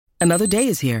Another day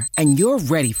is here, and you're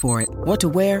ready for it. What to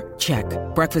wear? Check.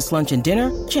 Breakfast, lunch, and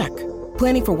dinner? Check.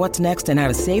 Planning for what's next and how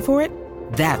to save for it?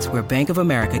 That's where Bank of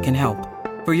America can help.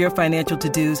 For your financial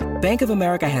to-dos, Bank of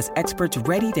America has experts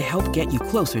ready to help get you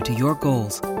closer to your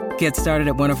goals. Get started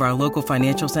at one of our local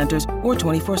financial centers or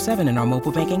 24/7 in our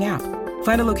mobile banking app.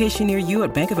 Find a location near you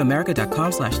at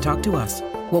bankofamerica.com/talktous.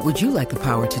 What would you like the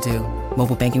power to do?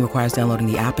 Mobile banking requires downloading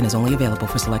the app and is only available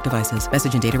for select devices.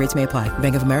 Message and data rates may apply.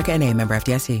 Bank of America N.A., member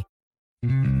FDIC.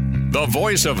 The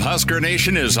voice of Husker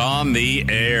Nation is on the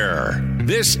air.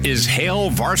 This is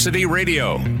Hail Varsity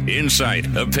Radio. Insight,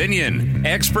 opinion,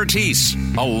 expertise,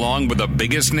 along with the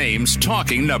biggest names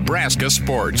talking Nebraska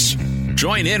sports.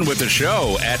 Join in with the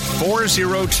show at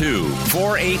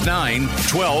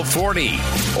 402-489-1240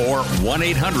 or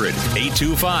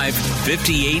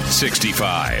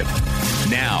 1-800-825-5865.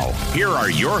 Now, here are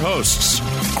your hosts,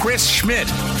 Chris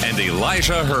Schmidt and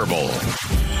Elijah Herbal.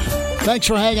 Thanks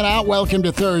for hanging out. Welcome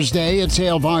to Thursday. It's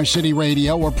Hail Varsity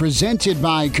Radio. We're presented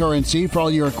by Currency. For all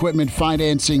your equipment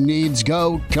financing needs,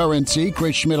 go Currency.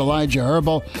 Chris Schmidt, Elijah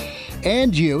Herbal,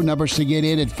 and you. Numbers to get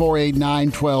in at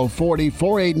 489-1240,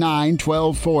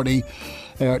 489-1240.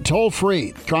 Toll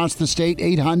free across the state,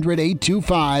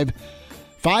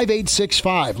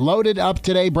 800-825-5865. Loaded up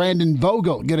today. Brandon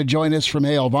Vogel going to join us from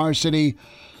Hail Varsity.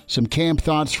 Some camp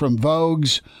thoughts from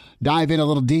Vogues. Dive in a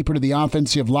little deeper to the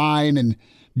offensive line and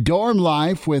dorm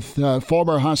life with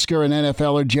former Husker and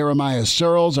NFLer Jeremiah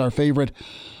Searles, our favorite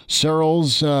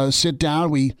Searles sit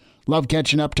down. We love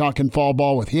catching up, talking fall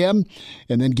ball with him.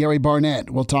 And then Gary Barnett.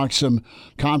 We'll talk some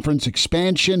conference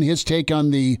expansion, his take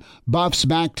on the Buffs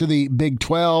back to the Big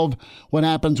 12, what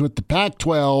happens with the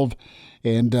Pac-12,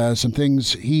 and some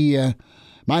things he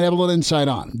might have a little insight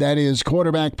on. That is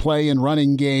quarterback play and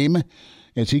running game,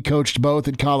 as he coached both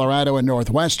at Colorado and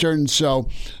Northwestern. So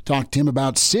talk to him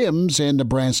about Sims and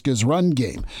Nebraska's run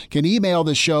game. Can email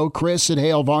the show,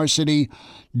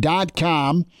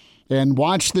 chris@hailvarsity.com, and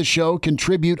watch the show,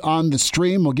 contribute on the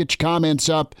stream. We'll get your comments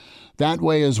up that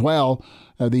way as well.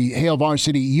 The Hail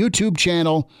Varsity YouTube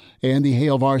channel and the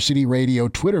Hail Varsity Radio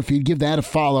Twitter feed. Give that a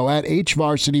follow at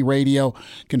HVarsity Radio. You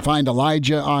can find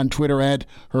Elijah on Twitter at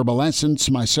Herbal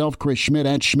Essence, myself, Chris Schmidt,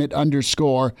 at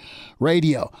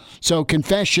Schmidt_radio. So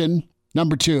confession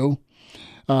number 2,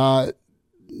 I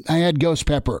had ghost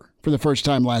pepper for the first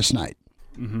time last night.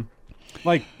 Mm-hmm.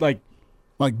 Like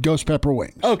ghost pepper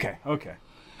wings. Okay.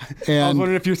 And I was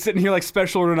wondering if you're sitting here like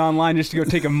special ordering online just to go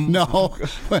take a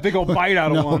big old bite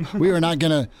out of one. We were not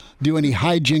going to do any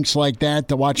hijinks like that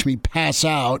to watch me pass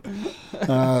out.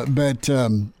 But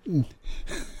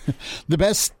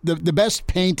the best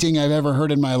painting I've ever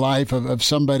heard in my life of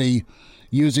somebody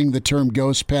using the term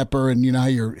ghost pepper, and you know how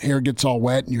your hair gets all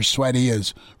wet and you're sweaty,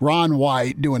 is Ron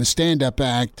White doing a stand-up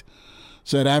act.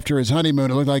 Said after his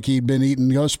honeymoon, it looked like he'd been eating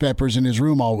ghost peppers in his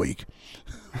room all week.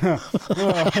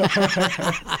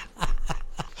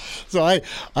 So I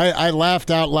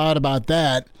laughed out loud about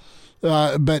that.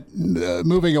 But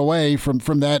moving away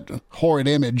from that horrid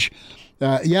image,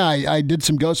 I did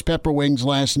some ghost pepper wings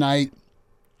last night.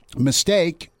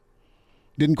 Mistake.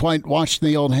 Didn't quite wash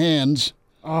the old hands.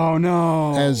 Oh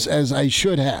no! As I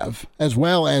should have, as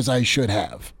well as I should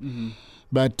have. Mm-hmm.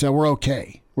 But we're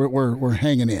okay. We're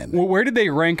hanging in. Well, where did they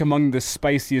rank among the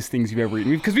spiciest things you've ever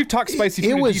eaten? Because we've talked spicy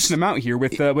food a decent amount here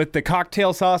with the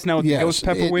cocktail sauce, now with the ghost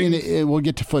pepper wings. We'll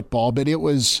get to football, but it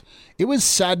was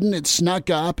sudden. It snuck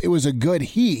up. It was a good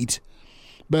heat,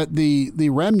 but the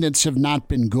remnants have not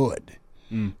been good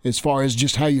as far as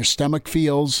just how your stomach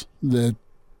feels the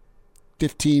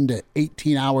 15 to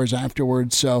 18 hours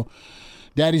afterwards. So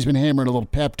Daddy's been hammering a little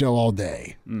Pepto all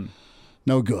day.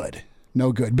 No good.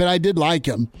 But I did like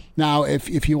them. Now,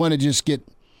 if you want to just get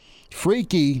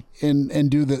freaky and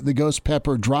do the ghost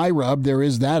pepper dry rub, there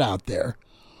is that out there.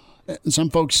 Some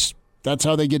folks, that's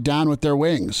how they get down with their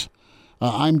wings.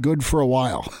 I'm good for a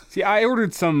while. See, I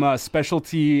ordered some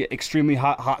specialty extremely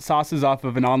hot sauces off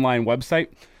of an online website.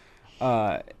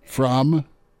 From?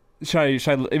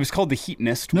 It was called the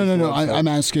Heatnist. No. I'm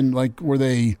asking, like, were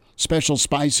they special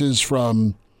spices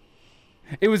from...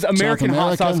 It was American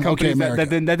hot sauce companies that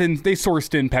then they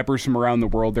sourced in peppers from around the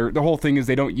world. The whole thing is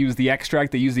they don't use the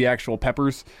extract; they use the actual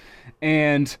peppers.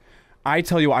 And I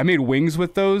tell you, I made wings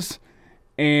with those,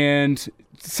 and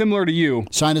similar to you,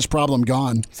 sinus problem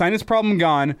gone.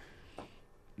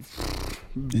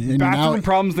 Bathroom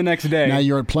problems the next day. Now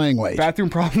you're at playing weight. Bathroom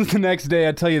problems the next day,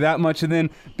 I tell you that much. And then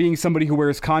being somebody who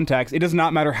wears contacts, it does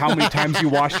not matter how many times you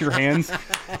wash your hands,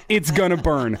 it's going to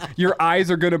burn. Your eyes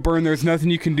are going to burn. There's nothing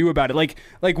you can do about it. Like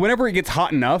whenever it gets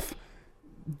hot enough,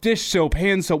 dish soap,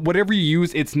 hand soap, whatever you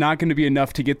use, it's not going to be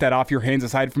enough to get that off your hands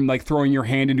aside from like throwing your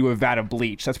hand into a vat of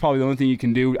bleach. That's probably the only thing you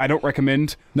can do. I don't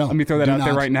recommend. No, let me throw that out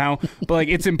there right now. But like,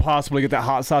 it's impossible to get that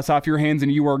hot sauce off your hands,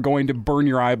 and you are going to burn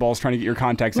your eyeballs trying to get your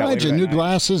contacts out. Imagine new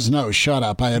glasses? No, shut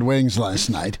up. I had wings last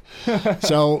night.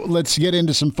 So let's get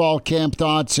into some fall camp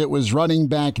thoughts. It was running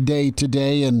back day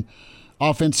today, and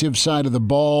offensive side of the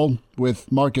ball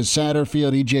with Marcus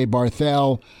Satterfield, E.J.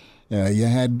 Barthel. You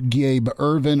had Gabe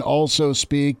Irvin also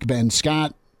speak. Ben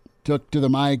Scott took to the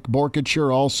mic.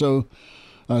 Borkature also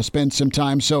spent some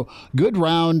time. So good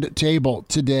round table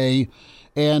today.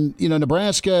 And,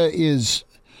 Nebraska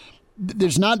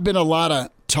there's not been a lot of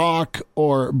talk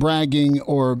or bragging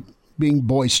or being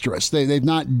boisterous. They've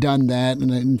not done that.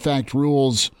 And in fact,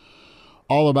 Rhule's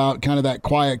all about kind of that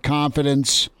quiet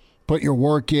confidence. Put your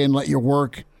work in, let your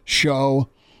work show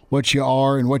what you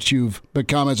are and what you've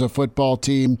become as a football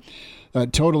team.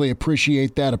 Totally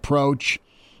appreciate that approach.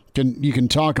 You can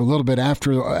talk a little bit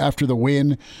after the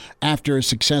win, after a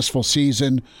successful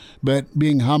season, but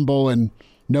being humble and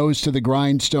nose to the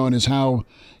grindstone is how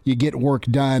you get work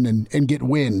done and get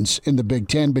wins in the Big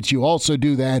Ten. But you also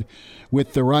do that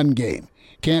with the run game.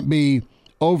 Can't be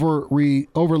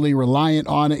overly reliant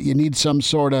on it. You need some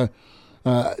sort of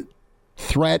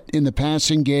threat in the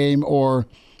passing game, or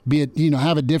be it,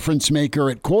 have a difference maker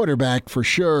at quarterback for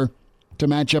sure to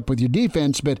match up with your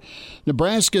defense. But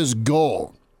Nebraska's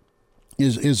goal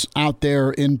is out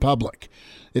there in public.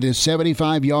 It is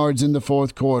 75 yards in the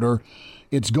fourth quarter.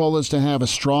 Its goal is to have a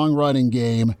strong running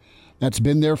game. That's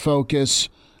been their focus.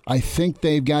 I think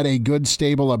they've got a good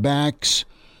stable of backs.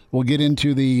 We'll get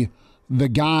into the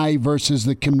guy versus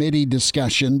the committee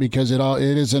discussion because it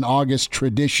is an August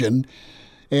tradition.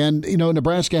 And,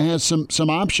 Nebraska has some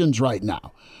options right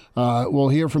now. We'll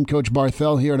hear from Coach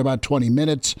Barthel here in about 20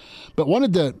 minutes. But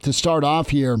wanted to start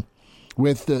off here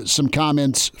with some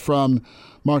comments from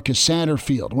Marcus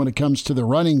Satterfield when it comes to the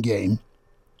running game.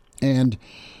 And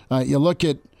you look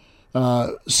at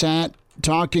Sat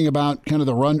talking about kind of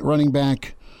the running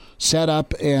back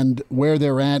setup and where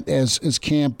they're at as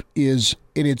camp is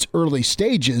in its early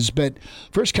stages. But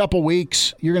first couple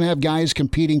weeks, you're going to have guys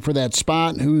competing for that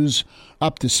spot, who's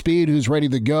up to speed, who's ready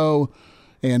to go,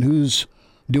 and who's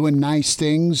doing nice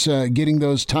things, getting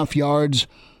those tough yards,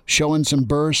 showing some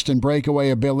burst and breakaway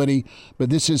ability. But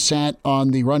this is Sat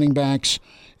on the running backs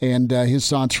and his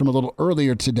thoughts from a little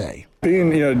earlier today.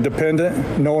 Being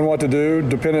dependent, knowing what to do,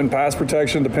 dependent in pass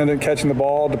protection, dependent catching the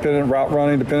ball, dependent route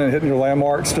running, dependent hitting your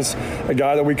landmarks, just a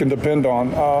guy that we can depend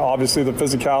on. Obviously the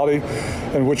physicality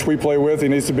in which we play with, he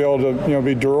needs to be able to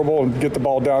be durable and get the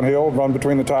ball downhill, run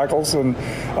between the tackles, and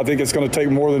I think it's going to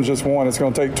take more than just one. It's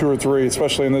going to take two or three,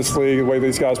 especially in this league, the way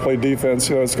these guys play defense.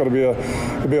 It's going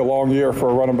to be a long year for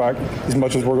a running back as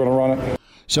much as we're going to run it.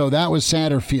 So that was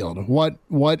Satterfield.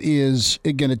 What is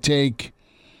it going to take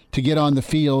to get on the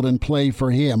field and play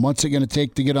for him? What's it going to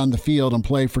take to get on the field and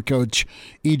play for Coach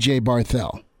E.J.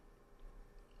 Barthel?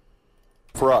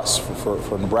 For us,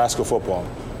 for Nebraska football,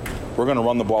 we're going to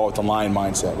run the ball with the line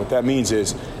mindset. What that means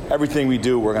is everything we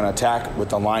do, we're going to attack with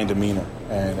the line demeanor.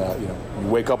 And you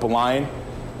wake up a lion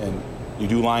and you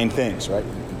do lion things, right?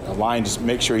 A lion just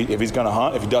make sure if he's going to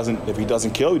hunt, if he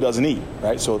doesn't kill, he doesn't eat,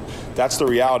 right? So that's the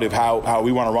reality of how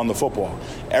we want to run the football.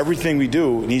 Everything we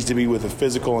do needs to be with a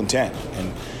physical intent,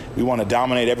 and we want to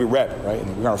dominate every rep, right?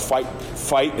 And we're going to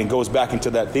fight, and it goes back into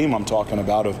that theme I'm talking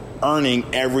about of earning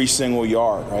every single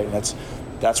yard, right? And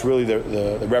that's really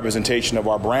the representation of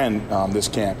our brand this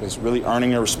camp, is really earning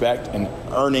their respect and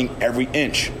earning every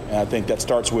inch. And I think that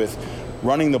starts with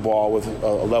running the ball with a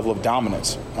level of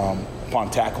dominance upon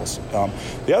tackles.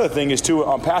 The other thing is, too,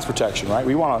 on pass protection, right?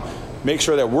 We want to make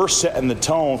sure that we're setting the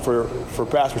tone for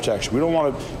pass protection. We don't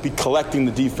want to be collecting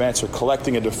the defense or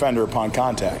collecting a defender upon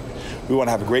contact. We want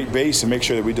to have a great base and make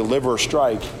sure that we deliver a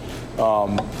strike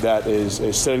that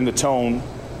is setting the tone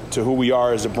to who we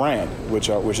are as a brand, which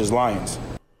is Lions.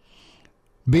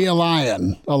 Be a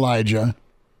lion, Elijah.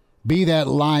 Be that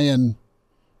lion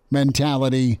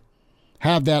mentality.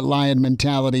 Have that lion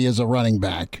mentality as a running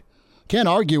back. Can't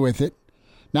argue with it.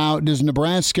 Now, does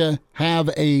Nebraska have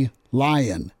a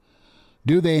lion?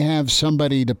 Do they have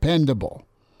somebody dependable?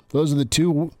 Those are the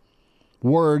two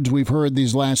words we've heard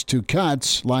these last two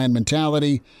cuts, lion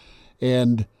mentality,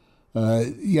 and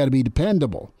you got to be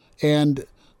dependable. And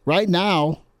right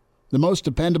now, the most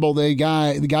dependable the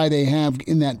guy they have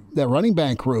in that running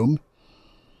back room,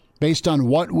 based on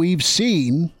what we've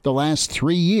seen the last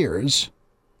 3 years,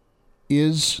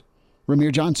 is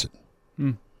Ramir Johnson.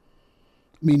 I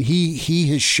mean, he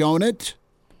has shown it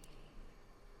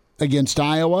against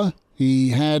Iowa. He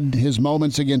had his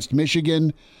moments against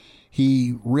Michigan.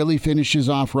 He really finishes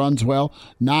off runs well.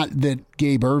 Not that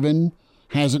Gabe Ervin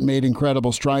hasn't made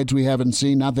incredible strides we haven't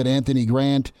seen. Not that Anthony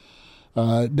Grant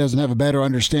doesn't have a better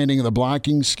understanding of the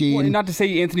blocking scheme. Well, and not to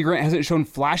say Anthony Grant hasn't shown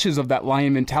flashes of that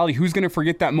lion mentality. Who's going to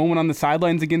forget that moment on the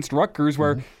sidelines against Rutgers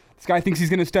where this guy thinks he's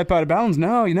going to step out of bounds?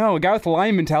 No, a guy with the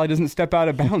lion mentality doesn't step out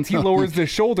of bounds. He lowers the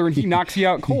shoulder and he knocks you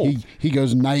out cold. He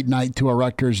goes night-night to a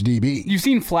Rutgers DB. You've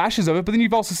seen flashes of it, but then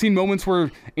you've also seen moments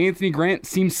where Anthony Grant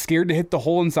seems scared to hit the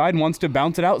hole inside and wants to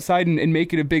bounce it outside and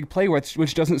make it a big play,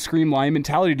 which doesn't scream lion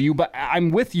mentality to you. But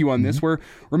I'm with you on this, where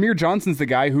Ramir Johnson's the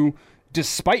guy who,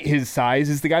 despite his size,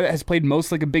 is the guy that has played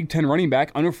most like a Big Ten running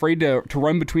back, unafraid to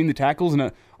run between the tackles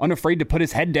and unafraid to put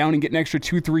his head down and get an extra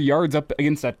 2-3 yards up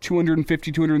against a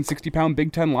 250, 260-pound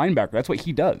Big Ten linebacker. That's what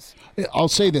he does. I'll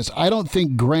say this. I don't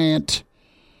think Grant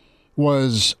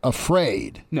was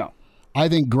afraid. No. I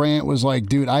think Grant was like,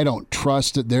 dude, I don't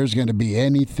trust that there's going to be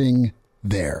anything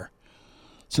there.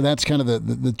 So that's kind of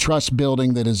the trust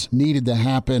building that is needed to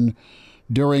happen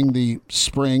during the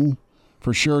spring,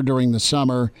 for sure during the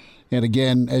summer, and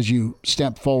again, as you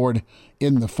step forward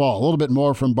in the fall. A little bit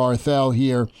more from Barthel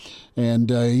here, and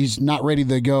he's not ready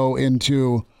to go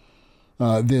into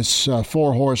this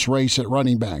four-horse race at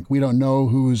running back. We don't know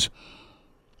who's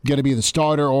going to be the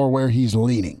starter or where he's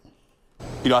leaning.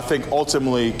 I think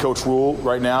ultimately, Coach Rule,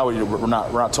 right now, we're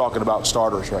not talking about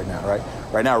starters right now, right?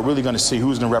 Right now, we're really going to see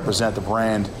who's going to represent the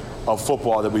brand of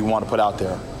football that we want to put out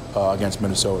there against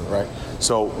Minnesota, right?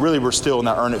 So really, we're still in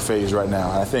that earn it phase right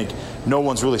now. And I think no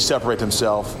one's really separated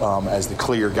himself as the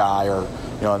clear guy,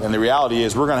 and the reality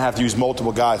is we're going to have to use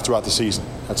multiple guys throughout the season.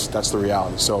 That's the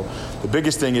reality. So the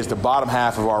biggest thing is the bottom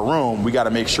half of our room, we got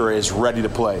to make sure is ready to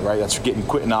play, right? That's getting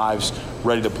Quentin Ives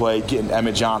ready to play, getting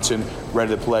Emmett Johnson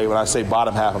ready to play. When I say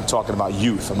bottom half, I'm talking about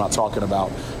youth. I'm not talking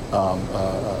about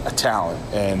a talent.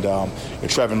 And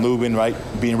Trevin Lubin, right,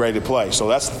 being ready to play. So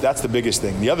that's the biggest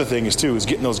thing. The other thing is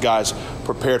getting those guys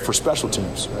prepared for special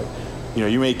teams, right?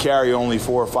 You may carry only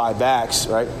 4 or 5 backs,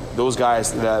 right? Those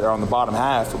guys that are on the bottom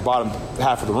half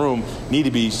of the room need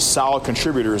to be solid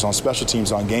contributors on special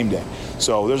teams on game day.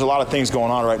 So there's a lot of things going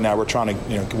on right now we're trying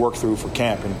to work through for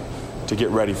camp and to get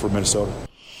ready for Minnesota.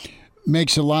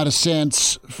 Makes a lot of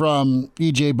sense from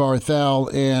E.J.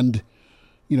 Barthel, and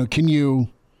can you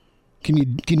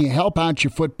help out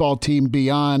your football team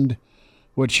beyond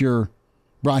what you're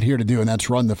brought here to do, and that's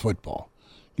run the football?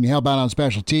 Can you help out on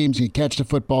special teams? Can you catch the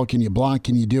football? Can you block?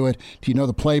 Can you do it? Do you know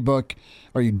the playbook?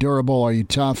 Are you durable? Are you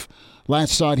tough?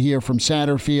 Last thought here from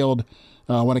Satterfield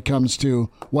when it comes to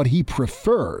what he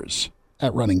prefers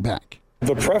at running back.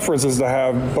 The preference is to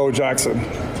have Bo Jackson,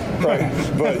 right?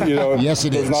 But yes,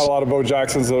 there's not a lot of Bo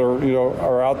Jacksons that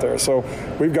are out there. So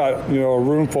we've got a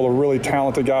room full of really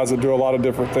talented guys that do a lot of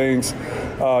different things.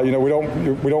 We don't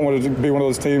want to be one of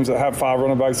those teams that have 5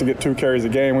 running backs to get 2 carries a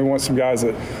game. We want some guys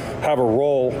that have a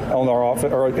role on our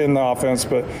offense or in the offense.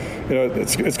 But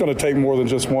it's going to take more than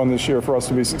just one this year for us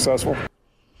to be successful.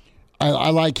 I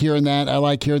like hearing that. I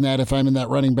like hearing that. If I'm in that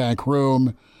running back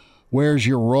room, where's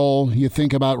your role? You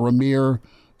think about Ramir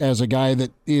as a guy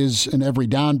that is an every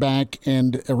down back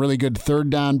and a really good third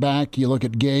down back. You look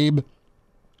at Gabe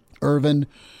Ervin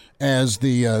as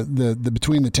the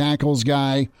between the tackles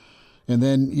guy, and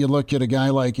then you look at a guy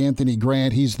like Anthony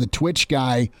Grant. He's the twitch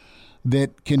guy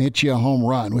that can hit you a home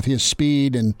run with his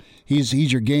speed, and he's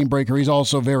your game breaker. He's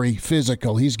also very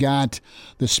physical. He's got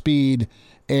the speed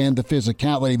and the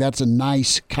physicality. That's a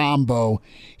nice combo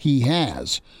he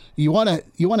has. You want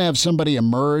to have somebody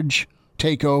emerge,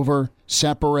 take over,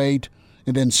 separate,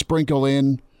 and then sprinkle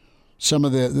in some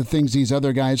of the things these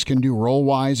other guys can do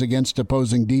role-wise against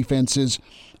opposing defenses.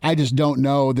 I just don't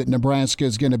know that Nebraska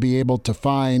is going to be able to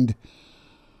find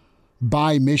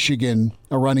by Michigan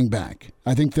a running back.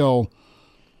 I think they'll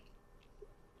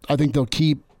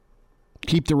keep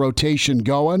the rotation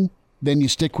going. Then you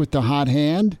stick with the hot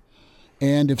hand,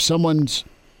 and if someone's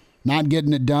not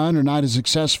getting it done or not as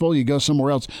successful, you go somewhere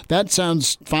else. That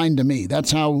sounds fine to me.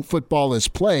 That's how football is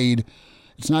played.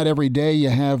 It's not every day you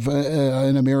have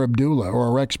an Amir Abdullah or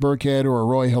a Rex Burkhead or a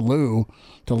Roy Halou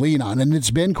to lean on. And it's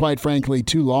been, quite frankly,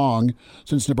 too long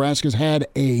since Nebraska's had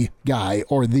a guy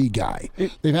or the guy.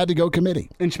 They've had to go committee.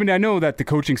 And Schmidt, I know that the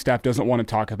coaching staff doesn't want to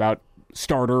talk about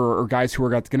starter or guys who are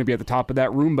going to be at the top of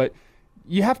that room, but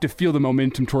you have to feel the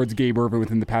momentum towards Gabe Ervin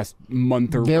within the past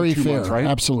month or Very 2 fair. months, right?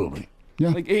 Absolutely. Yeah.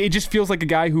 Like, it just feels like a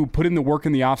guy who put in the work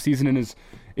in the offseason and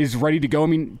is ready to go. I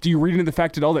mean, do you read into the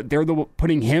fact at all that they're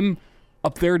putting him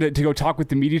up there to go talk with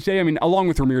the media today. I mean, along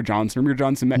with Ramir Johnson. Ramir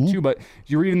Johnson met too, but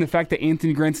you're reading the fact that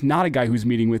Anthony Grant's not a guy who's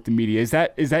meeting with the media. Is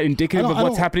that indicative of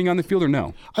what's happening on the field or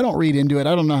no? I don't read into it.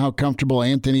 I don't know how comfortable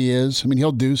Anthony is. I mean,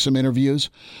 he'll do some interviews.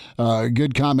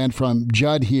 Good comment from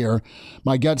Judd here.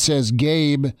 My gut says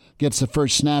Gabe gets the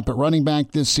first snap at running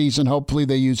back this season. Hopefully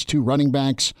they use 2 running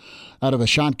backs out of a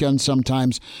shotgun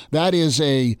sometimes. That is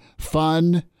a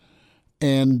fun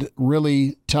and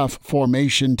really tough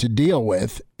formation to deal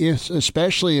with,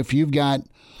 especially if you've got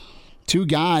 2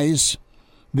 guys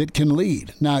that can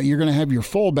lead. Now, you're going to have your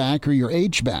fullback or your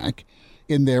H-back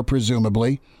in there,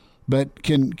 presumably, but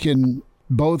can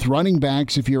both running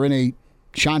backs, if you're in a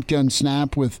shotgun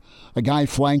snap with a guy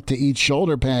flanked to each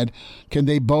shoulder pad, can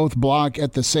they both block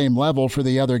at the same level for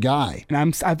the other guy?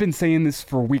 And I've been saying this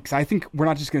for weeks. I think we're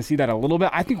not just going to see that a little bit.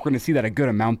 I think we're going to see that a good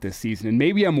amount this season. And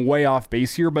maybe I'm way off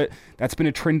base here, but that's been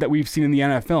a trend that we've seen in the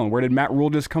NFL. And where did Matt Rule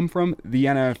just come from? The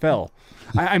NFL.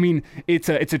 I mean, it's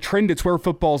a trend. It's where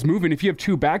football's moving. If you have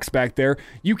 2 backs back there,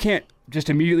 you can't just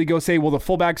immediately go say, well, the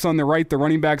fullback's on the right, the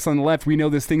running back's on the left. We know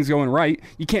this thing's going right.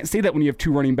 You can't say that when you have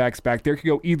 2 running backs back there. It could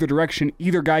go either direction.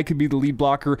 Either guy could be the lead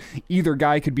blocker. Either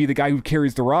guy could be the guy who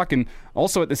carries the rock. And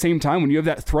also at the same time, when you have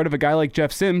that threat of a guy like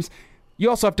Jeff Sims, you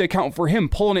also have to account for him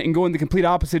pulling it and going the complete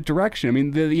opposite direction. I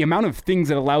mean, the amount of things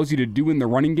that allows you to do in the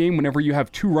running game whenever you have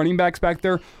 2 running backs back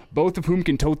there, both of whom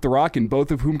can tote the rock and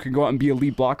both of whom can go out and be a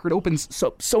lead blocker, it opens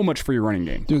so much for your running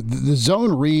game. Dude, the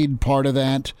zone read part of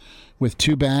that with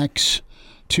 2 backs,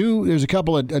 there's a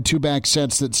couple of 2-back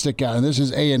sets that stick out, and this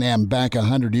is A&M back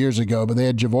 100 years ago, but they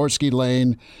had Jaworski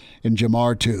Lane and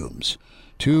Jamar Toombs.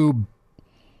 2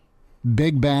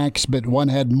 big backs, but one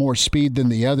had more speed than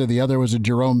the other. The other was a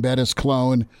Jerome Bettis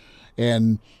clone,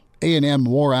 and A&M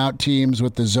wore out teams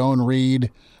with the zone read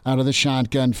out of the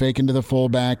shotgun, faking to the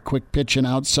fullback, quick pitching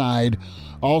outside.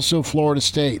 Also Florida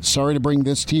State. Sorry to bring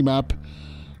this team up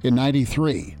in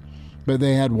 93, but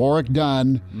they had Warwick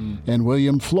Dunn and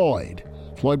William Floyd.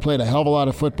 Floyd played a hell of a lot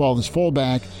of football as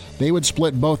fullback. They would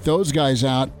split both those guys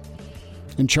out,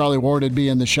 and Charlie Ward would be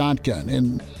in the shotgun.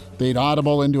 And they'd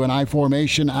audible into an I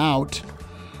formation out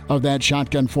of that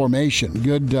shotgun formation.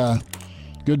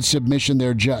 Good submission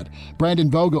there, Judd. Brandon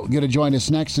Vogel going to join us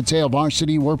next. It's Hail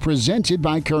Varsity. We're presented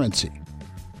by Currency.